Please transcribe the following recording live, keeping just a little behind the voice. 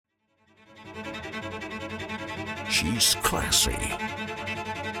She's classy.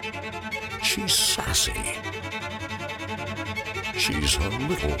 She's sassy. She's a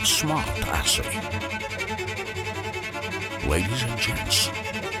little smart-assy. Ladies and gents,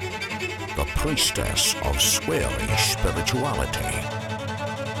 the priestess of squarish spirituality,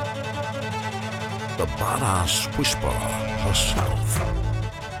 the badass whisperer herself,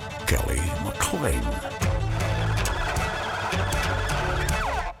 Kelly McLean.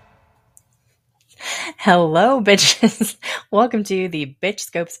 Hello, bitches. Welcome to the Bitch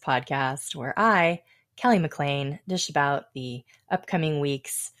Scopes podcast, where I, Kelly McLean, dish about the upcoming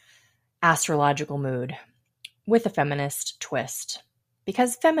week's astrological mood with a feminist twist.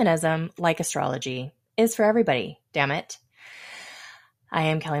 Because feminism, like astrology, is for everybody, damn it. I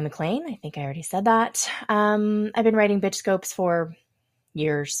am Kelly McLean. I think I already said that. I've been writing Bitch Scopes for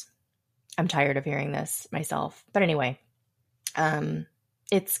years. I'm tired of hearing this myself. But anyway,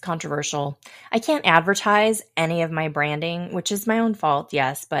 it's controversial. I can't advertise any of my branding, which is my own fault,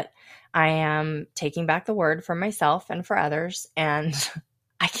 yes, but I am taking back the word for myself and for others, and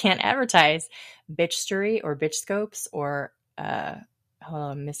I can't advertise bitchstery or bitch scopes or,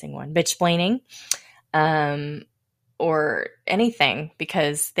 I'm missing one, bitchplaining, or anything,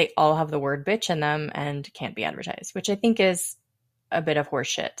 because they all have the word bitch in them and can't be advertised, which I think is a bit of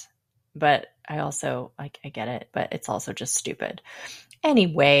horseshit. But I also, I get it, but it's also just stupid.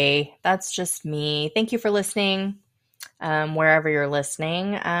 Anyway, that's just me. Thank you for listening, wherever you're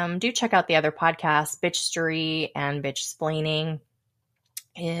listening. Do check out the other podcasts, Bitchstery and Bitchsplaining.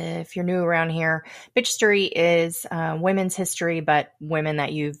 If you're new around here, Bitchstery is women's history, but women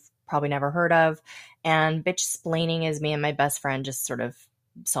that you've probably never heard of. And Bitchsplaining is me and my best friend just sort of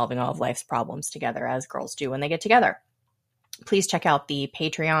solving all of life's problems together, as girls do when they get together. Please check out the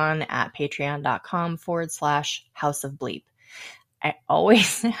Patreon at patreon.com/House of Bleep. I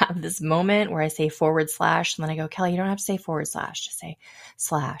always have this moment where I say / and then I go, Kelly, you don't have to say / just say /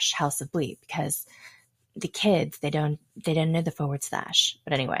 House of Bleep, because the kids, they don't know the /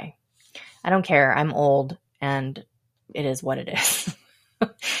 But anyway, I don't care. I'm old and it is what it is.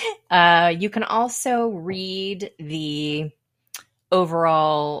 You can also read the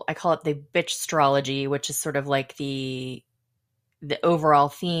overall, I call it the Bitchstrology, which is sort of like the overall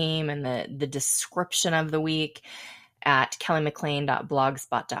theme and the description of the week at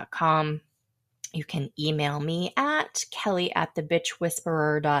kellymclean.blogspot.com. You can email me at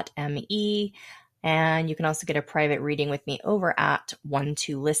kelly@thebitchwhisperer.me. And you can also get a private reading with me over at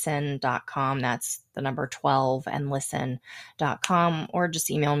 12listen.com. That's the number 12 and listen.com, or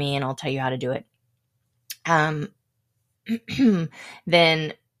just email me and I'll tell you how to do it.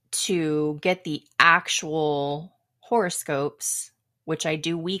 Then to get the actual horoscopes, which I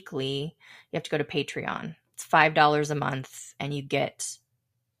do weekly, you have to go to Patreon. It's $5 a month and you get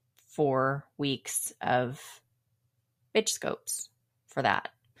 4 weeks of bitch scopes for that.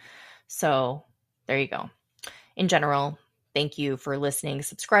 So there you go. In general, thank you for listening,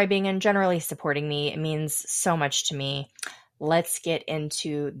 subscribing, and generally supporting me. It means so much to me. Let's get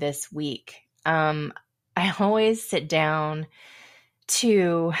into this week. I always sit down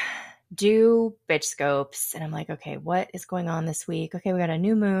to do bitch scopes and I'm like, okay, what is going on this week? Okay, we got a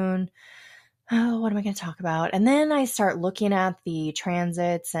new moon. Oh, what am I going to talk about? And then I start looking at the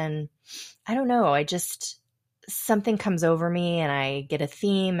transits and I don't know, something comes over me and I get a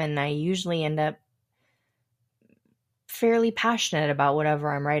theme and I usually end up fairly passionate about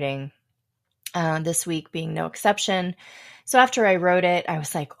whatever I'm writing. This week being no exception. So after I wrote it, I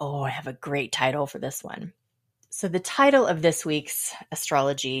was like, oh, I have a great title for this one. So the title of this week's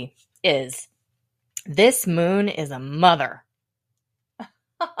astrology is This Moon is a Mother.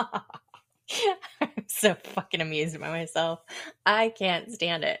 I'm so fucking amused by myself. I can't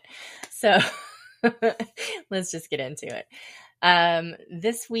stand it. So let's just get into it.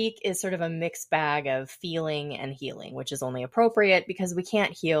 This week is sort of a mixed bag of feeling and healing, which is only appropriate because we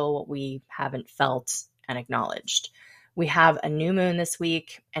can't heal what we haven't felt and acknowledged. We have a new moon this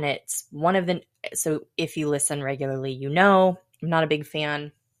week, and it's so if you listen regularly, you know, I'm not a big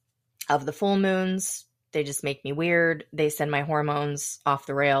fan of the full moons. They just make me weird. They send my hormones off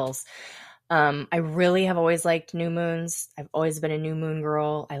the rails. I really have always liked new moons. I've always been a new moon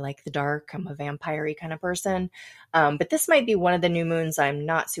girl. I like the dark. I'm a vampire-y kind of person. But this might be one of the new moons I'm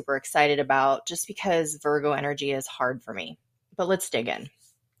not super excited about just because Virgo energy is hard for me. But let's dig in.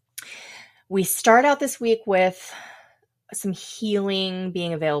 We start out this week with some healing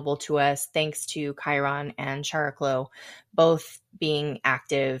being available to us thanks to Chiron and Chariklo, both being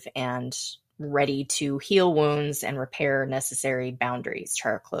active and ready to heal wounds and repair necessary boundaries.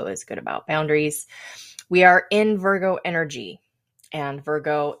 Chariklo is good about boundaries. We are in Virgo energy, and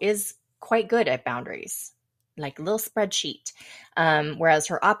Virgo is quite good at boundaries. like a little spreadsheet. Whereas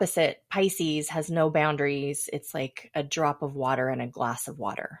her opposite, Pisces, has no boundaries. It's like a drop of water in a glass of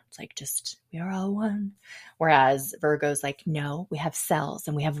water. It's like, just, we are all one. Whereas Virgo's like, no, we have cells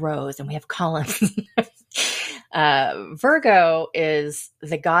and we have rows and we have columns. Virgo is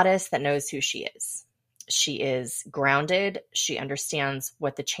the goddess that knows who she is. She is grounded. She understands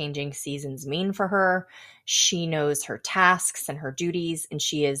what the changing seasons mean for her. She knows her tasks and her duties, and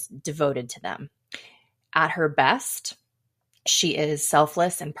she is devoted to them. At her best, she is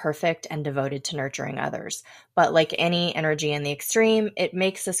selfless and perfect and devoted to nurturing others. But like any energy in the extreme, it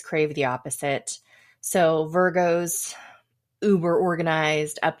makes us crave the opposite. So Virgo's uber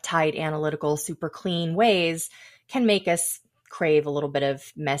organized, uptight, analytical, super clean ways can make us crave a little bit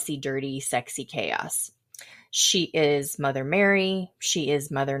of messy, dirty, sexy chaos. She is Mother Mary. She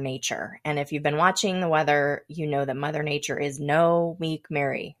is Mother Nature. And if you've been watching the weather, you know that Mother Nature is no meek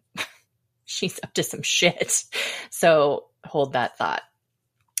Mary. She's up to some shit. So hold that thought.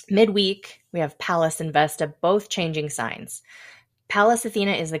 Midweek, we have Pallas and Vesta, both changing signs. Pallas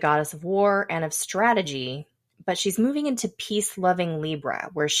Athena is the goddess of war and of strategy, but she's moving into peace-loving Libra,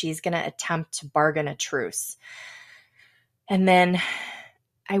 where she's going to attempt to bargain a truce. And then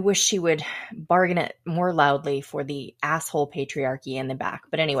I wish she would bargain it more loudly for the asshole patriarchy in the back.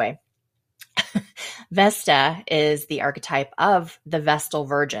 But anyway, Vesta is the archetype of the Vestal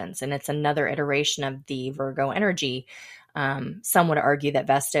Virgins, and it's another iteration of the Virgo energy. Some would argue that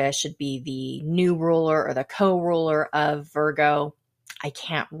Vesta should be the new ruler or the co-ruler of Virgo. I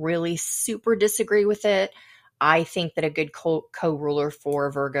can't really super disagree with it. I think that a good co-ruler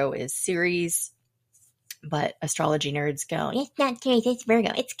for Virgo is Ceres. But astrology nerds go, it's not Ceres, it's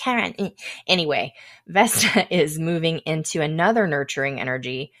Virgo, it's Karen. Anyway, Vesta is moving into another nurturing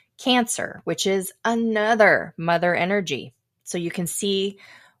energy, Cancer, which is another mother energy. So you can see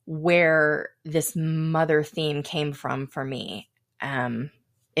where this mother theme came from for me.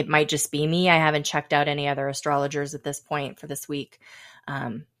 It might just be me. I haven't checked out any other astrologers at this point for this week.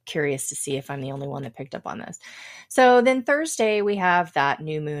 Curious to see if I'm the only one that picked up on this. So then Thursday, we have that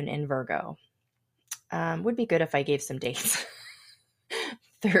new moon in Virgo. Would be good if I gave some dates.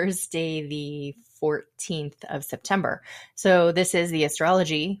 Thursday, the 14th of September. So this is the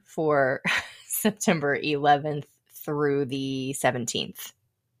astrology for September 11th through the 17th.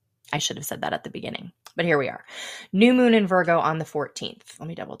 I should have said that at the beginning, but here we are. New moon in Virgo on the 14th. Let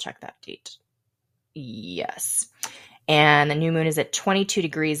me double check that date. Yes. And the new moon is at 22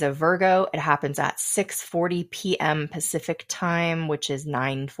 degrees of Virgo. It happens at 6:40 p.m. Pacific time, which is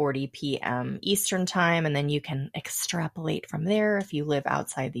 9:40 p.m. Eastern time. And then you can extrapolate from there if you live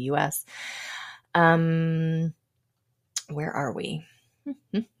outside the U.S. Where are we?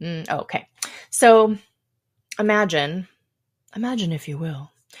 Okay. So imagine, if you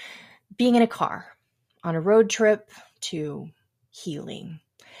will, being in a car on a road trip to healing.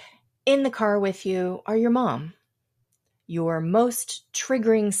 In the car with you are your mom, your most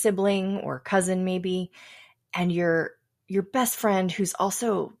triggering sibling or cousin maybe, and your best friend who's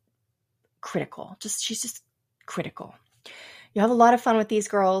also critical. She's just critical. You have a lot of fun with these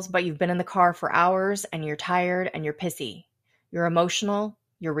girls, but you've been in the car for hours and you're tired and you're pissy. You're emotional,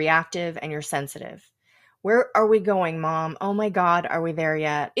 you're reactive, and you're sensitive. Where are we going, Mom? Oh my God, are we there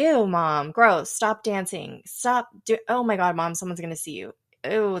yet? Ew, Mom, gross. Stop dancing. Oh my God, Mom, someone's going to see you.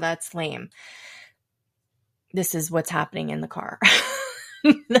 Ew, that's lame. This is what's happening in the car.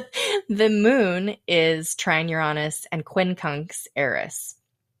 The moon is trine Uranus and quincunx Eris.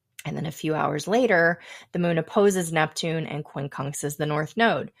 And then a few hours later, the moon opposes Neptune and quincunxes the North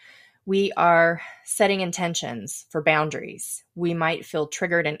Node. We are setting intentions for boundaries. We might feel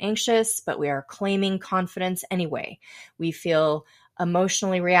triggered and anxious, but we are claiming confidence anyway. We feel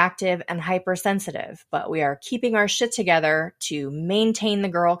emotionally reactive and hypersensitive, but we are keeping our shit together to maintain the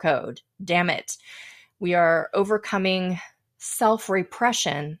girl code. Damn it. We are overcoming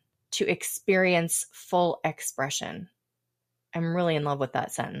self-repression to experience full expression. I'm really in love with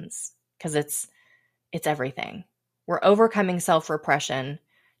that sentence because it's everything. We're overcoming self-repression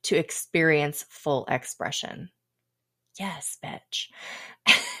to experience full expression. Yes, bitch.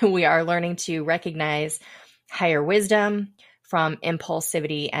 We are learning to recognize higher wisdom from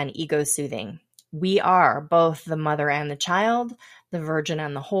impulsivity and ego soothing. We are both the mother and the child, the virgin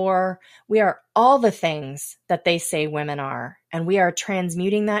and the whore. We are all the things that they say women are, and we are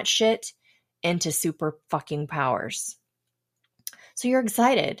transmuting that shit into super fucking powers. So you're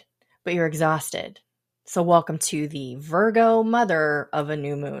excited, but you're exhausted. So welcome to the Virgo mother of a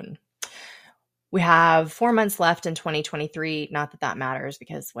new moon. We have 4 months left in 2023. Not that matters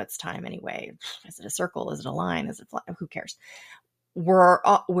because what's time anyway? Is it a circle? Is it a line? Is it flat? Who cares? We're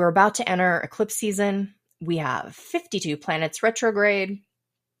about to enter eclipse season. we have 52 planets retrograde.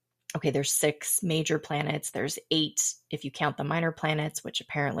 Okay, there's 6 major planets. There's 8 if you count the minor planets, which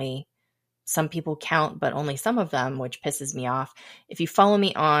apparently some people count, but only some of them, which pisses me off. If you follow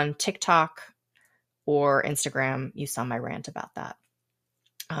me on TikTok or Instagram, you saw my rant about that.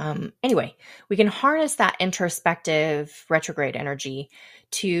 Anyway, we can harness that introspective retrograde energy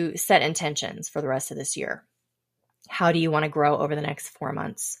to set intentions for the rest of this year. How do you want to grow over the next 4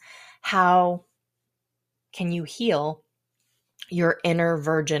 months? How can you heal your inner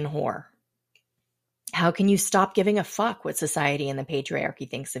virgin whore? How can you stop giving a fuck what society and the patriarchy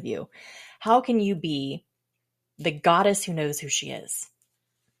thinks of you? How can you be the goddess who knows who she is,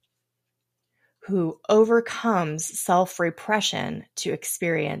 who overcomes self-repression to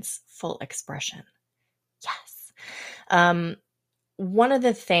experience full expression? Yes. One of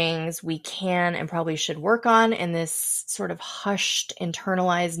the things we can and probably should work on in this sort of hushed,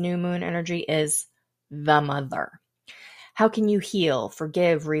 internalized new moon energy is the mother. How can you heal,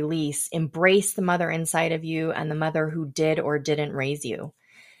 forgive, release, embrace the mother inside of you and the mother who did or didn't raise you?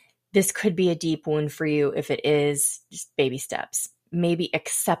 This could be a deep wound for you. If it is, just baby steps. Maybe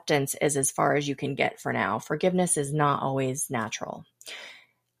acceptance is as far as you can get for now. Forgiveness is not always natural.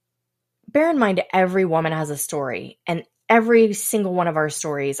 Bear in mind, every woman has a story, and every single one of our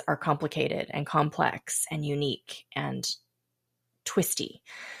stories are complicated and complex and unique and twisty.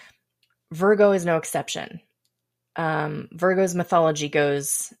 Virgo is no exception. Virgo's mythology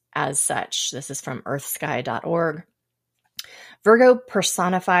goes as such. This is from earthsky.org. Virgo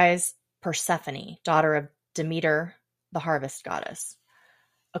personifies Persephone, daughter of Demeter, the harvest goddess.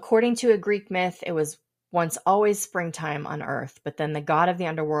 According to a Greek myth, it was once always springtime on Earth, but then the god of the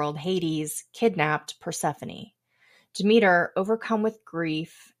underworld, Hades, kidnapped Persephone. Demeter, overcome with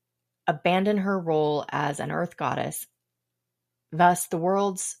grief, abandoned her role as an earth goddess. Thus, the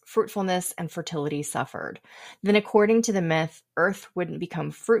world's fruitfulness and fertility suffered. Then, according to the myth, Earth wouldn't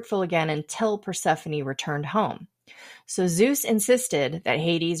become fruitful again until Persephone returned home. So Zeus insisted that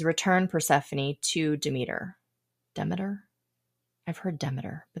Hades return Persephone to Demeter. Demeter? I've heard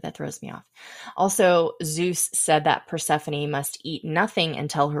Demeter, but that throws me off. Also, Zeus said that Persephone must eat nothing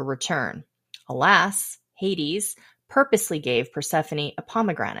until her return. Alas, Hades purposely gave Persephone a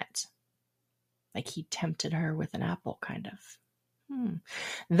pomegranate. Like he tempted her with an apple, kind of.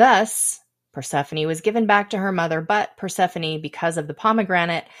 Thus, Persephone was given back to her mother, but Persephone, because of the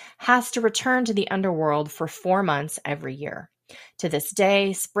pomegranate, has to return to the underworld for 4 months every year. To this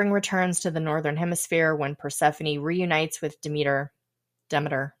day, spring returns to the northern hemisphere when Persephone reunites with Demeter.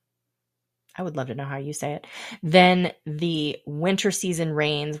 I would love to know how you say it. Then the winter season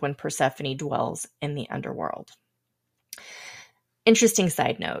reigns when Persephone dwells in the underworld. Interesting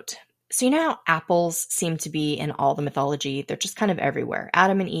side note. So you know how apples seem to be in all the mythology? They're just kind of everywhere.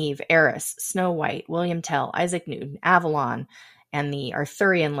 Adam and Eve, Eris, Snow White, William Tell, Isaac Newton, Avalon, and the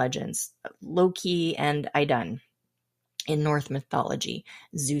Arthurian legends, Loki and Idun in Norse mythology,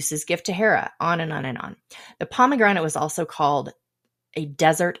 Zeus's gift to Hera, on and on and on. The pomegranate was also called a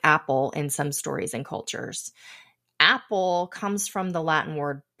desert apple in some stories and cultures. Apple comes from the Latin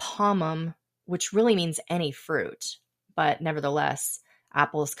word pomum, which really means any fruit, but nevertheless,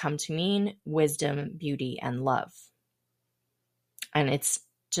 apples come to mean wisdom, beauty, and love. And it's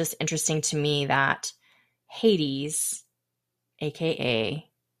just interesting to me that Hades, aka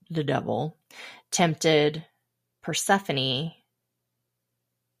the devil, tempted Persephone /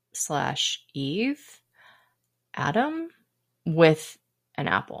 Eve, Adam, with an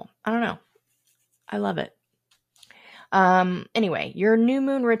apple. I don't know. I love it. Anyway, your new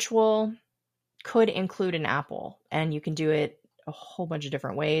moon ritual could include an apple, and you can do it a whole bunch of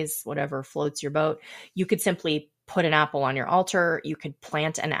different ways, whatever floats your boat. You could simply put an apple on your altar. You could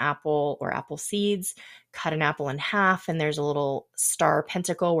plant an apple or apple seeds, cut an apple in half, and there's a little star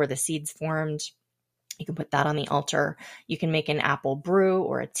pentacle where the seeds formed. You can put that on the altar. You can make an apple brew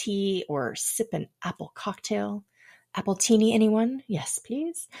or a tea or sip an apple cocktail. Apple teeny, anyone? Yes,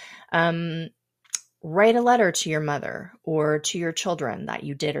 please. Write a letter to your mother or to your children that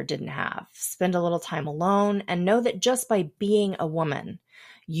you did or didn't have. Spend a little time alone and know that just by being a woman,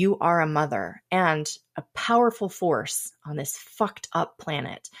 you are a mother and a powerful force on this fucked up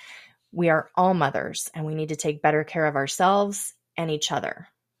planet. We are all mothers and we need to take better care of ourselves and each other.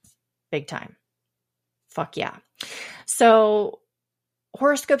 Big time. Fuck yeah. So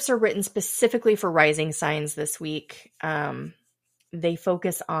horoscopes are written specifically for rising signs this week. They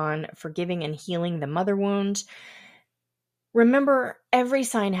focus on forgiving and healing the mother wound. Remember, every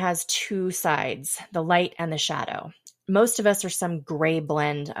sign has 2 sides, the light and the shadow. Most of us are some gray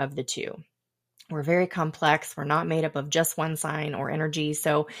blend of the two. We're very complex. We're not made up of just one sign or energy.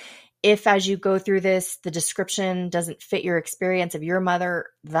 So If as you go through this, the description doesn't fit your experience of your mother,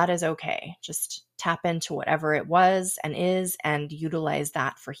 that is okay. Just tap into whatever it was and is and utilize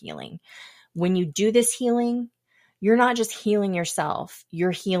that for healing. When you do this healing, you're not just healing yourself,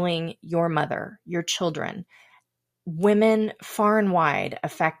 you're healing your mother, your children, women far and wide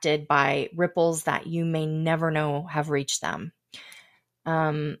affected by ripples that you may never know have reached them.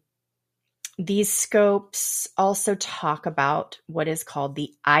 These scopes also talk about what is called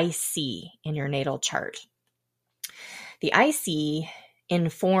the IC in your natal chart. The IC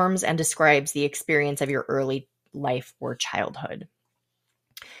informs and describes the experience of your early life or childhood.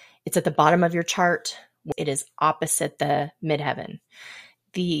 It's at the bottom of your chart. It is opposite the midheaven.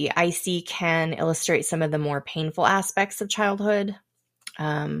 The IC can illustrate some of the more painful aspects of childhood.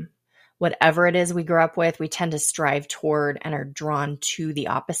 Whatever it is we grew up with, we tend to strive toward and are drawn to the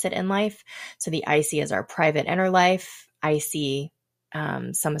opposite in life. So the IC is our private inner life. IC,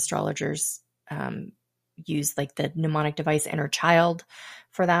 some astrologers use like the mnemonic device inner child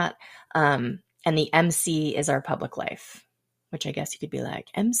for that. And the MC is our public life, which I guess you could be like,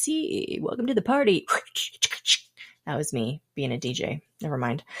 MC, welcome to the party. That was me being a DJ. Never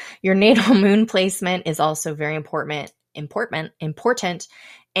mind. Your natal moon placement is also very important.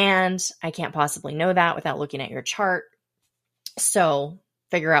 And I can't possibly know that without looking at your chart. So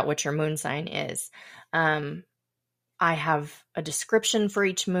figure out what your moon sign is. I have a description for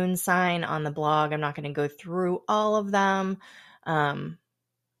each moon sign on the blog. I'm not going to go through all of them.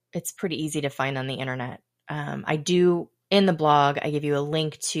 It's pretty easy to find on the internet. In the blog, I give you a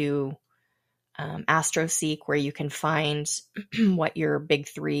link to AstroSeek, where you can find what your big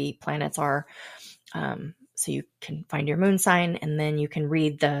 3 planets are. So you can find your moon sign, and then you can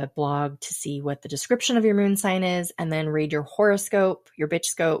read the blog to see what the description of your moon sign is, and then read your horoscope, your bitch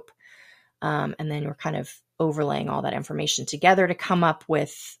scope. And then we're kind of overlaying all that information together to come up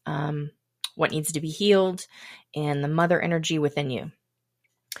with what needs to be healed and the mother energy within you.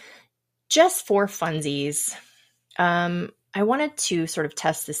 Just for funsies, I wanted to sort of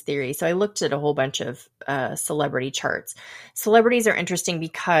test this theory. So I looked at a whole bunch of celebrity charts. Celebrities are interesting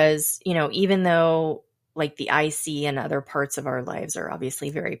because, even though like the IC and other parts of our lives are obviously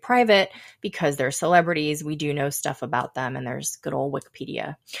very private, because they're celebrities, we do know stuff about them, and there's good old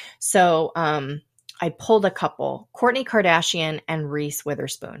Wikipedia. So I pulled a couple. Kourtney Kardashian and Reese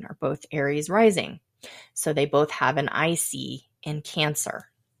Witherspoon are both Aries rising. So they both have an IC in Cancer.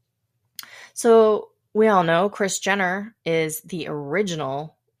 So we all know Kris Jenner is the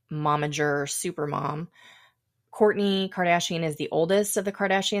original momager supermom. Kourtney Kardashian is the oldest of the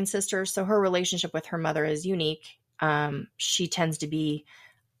Kardashian sisters, so her relationship with her mother is unique. She tends to be,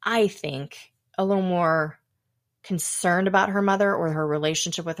 I think, a little more concerned about her mother or her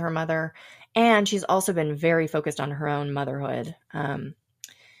relationship with her mother, and she's also been very focused on her own motherhood.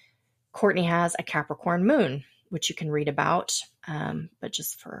 Kourtney has a Capricorn moon, which you can read about, but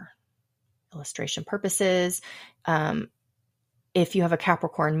just for illustration purposes, if you have a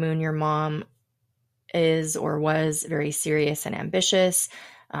Capricorn moon, your mom is or was very serious and ambitious,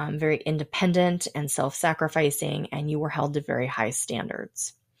 very independent and self-sacrificing, and you were held to very high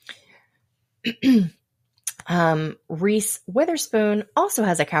standards. Reese Witherspoon also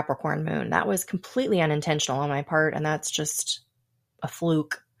has a Capricorn moon. That was completely unintentional on my part, and that's just a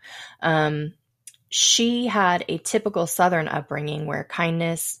fluke. She had a typical Southern upbringing where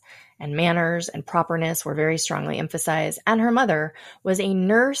kindness and manners and properness were very strongly emphasized. And her mother was a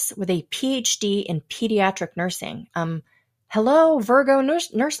nurse with a PhD in pediatric nursing. Hello, Virgo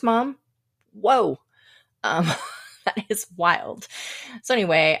nurse mom. Whoa. That is wild. So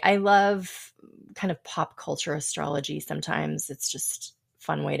anyway, I love kind of pop culture astrology sometimes. It's just a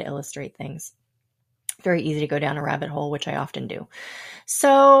fun way to illustrate things. Very easy to go down a rabbit hole, which I often do.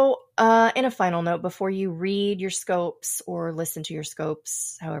 So in a final note, before you read your scopes or listen to your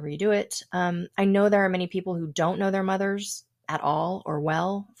scopes, however you do it, I know there are many people who don't know their mothers at all or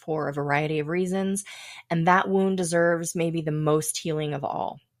well for a variety of reasons, and that wound deserves maybe the most healing of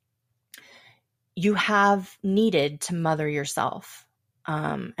all. You have needed to mother yourself,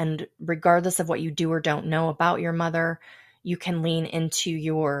 and regardless of what you do or don't know about your mother, you can lean into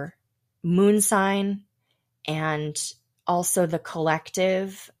your moon sign and also the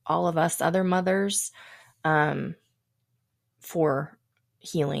collective, all of us other mothers, for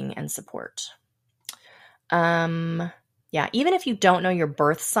healing and support. Even if you don't know your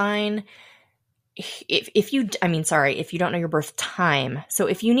birth sign, if you don't know your birth time. So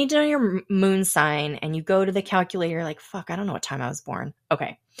if you need to know your moon sign and you go to the calculator, you're like, fuck, I don't know what time I was born.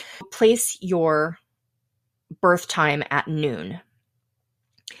 Okay. Place your birth time at noon.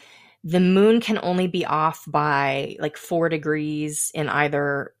 The moon can only be off by like 4 degrees in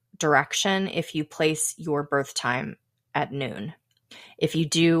either direction if you place your birth time at noon. If you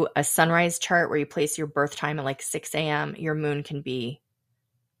do a sunrise chart where you place your birth time at like 6 a.m., your moon can be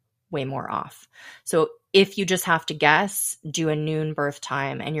way more off. So if you just have to guess, do a noon birth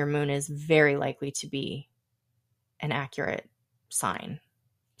time and your moon is very likely to be an accurate sign.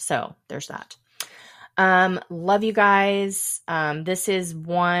 So there's that. Love you guys. This is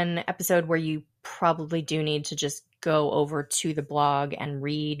one episode where you probably do need to just go over to the blog and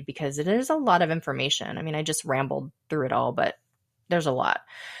read because there's a lot of information. I mean, I just rambled through it all, but there's a lot.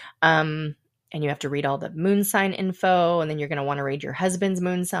 And you have to read all the moon sign info, and then you're going to want to read your husband's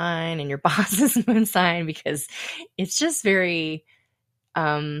moon sign and your boss's moon sign because it's just very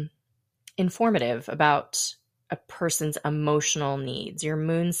informative about a person's emotional needs. Your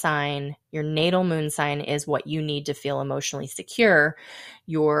moon sign, your natal moon sign is what you need to feel emotionally secure.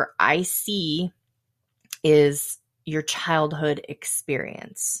 Your IC is your childhood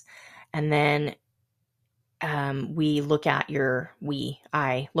experience. And then I looked at your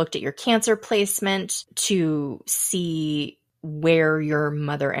Cancer placement to see where your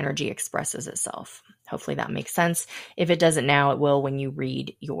mother energy expresses itself. Hopefully that makes sense. If it doesn't now, it will when you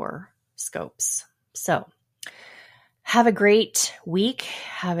read your scopes. So have a great week.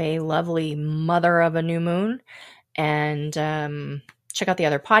 Have a lovely mother of a new moon. And check out the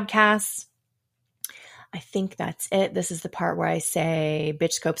other podcasts. I think that's it. This is the part where I say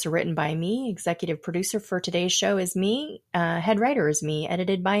Bitch Scopes are written by me. Executive producer for today's show is me. Head writer is me.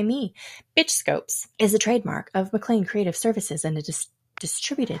 Edited by me. Bitch Scopes is a trademark of McLean Creative Services and it is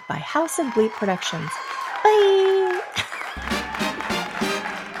distributed by House of Bleep Productions. Bye!